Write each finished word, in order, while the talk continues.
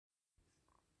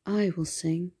I will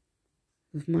sing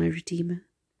of my Redeemer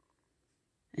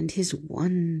and his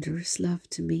wondrous love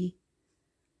to me.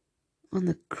 On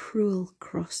the cruel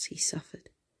cross he suffered,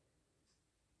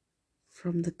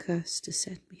 from the curse to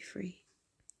set me free.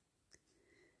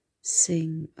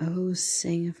 Sing, oh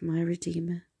sing of my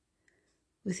Redeemer,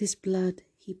 with his blood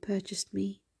he purchased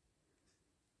me.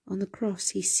 On the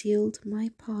cross he sealed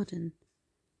my pardon,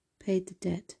 paid the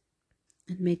debt,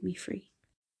 and made me free.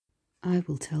 I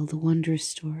will tell the wondrous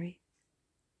story,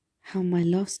 how my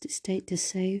lost estate to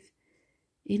save,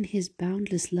 in his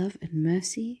boundless love and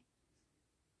mercy,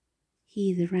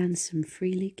 he the ransom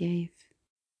freely gave.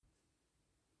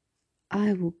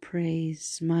 I will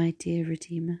praise my dear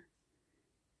Redeemer,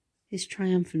 his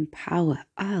triumphant power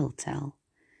I'll tell,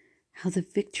 how the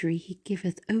victory he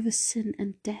giveth over sin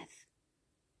and death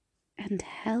and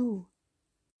hell.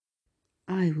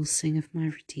 I will sing of my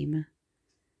Redeemer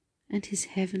and his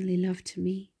heavenly love to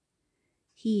me.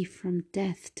 He from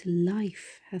death to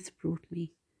life hath brought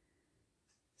me,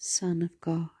 Son of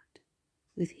God,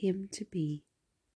 with him to be.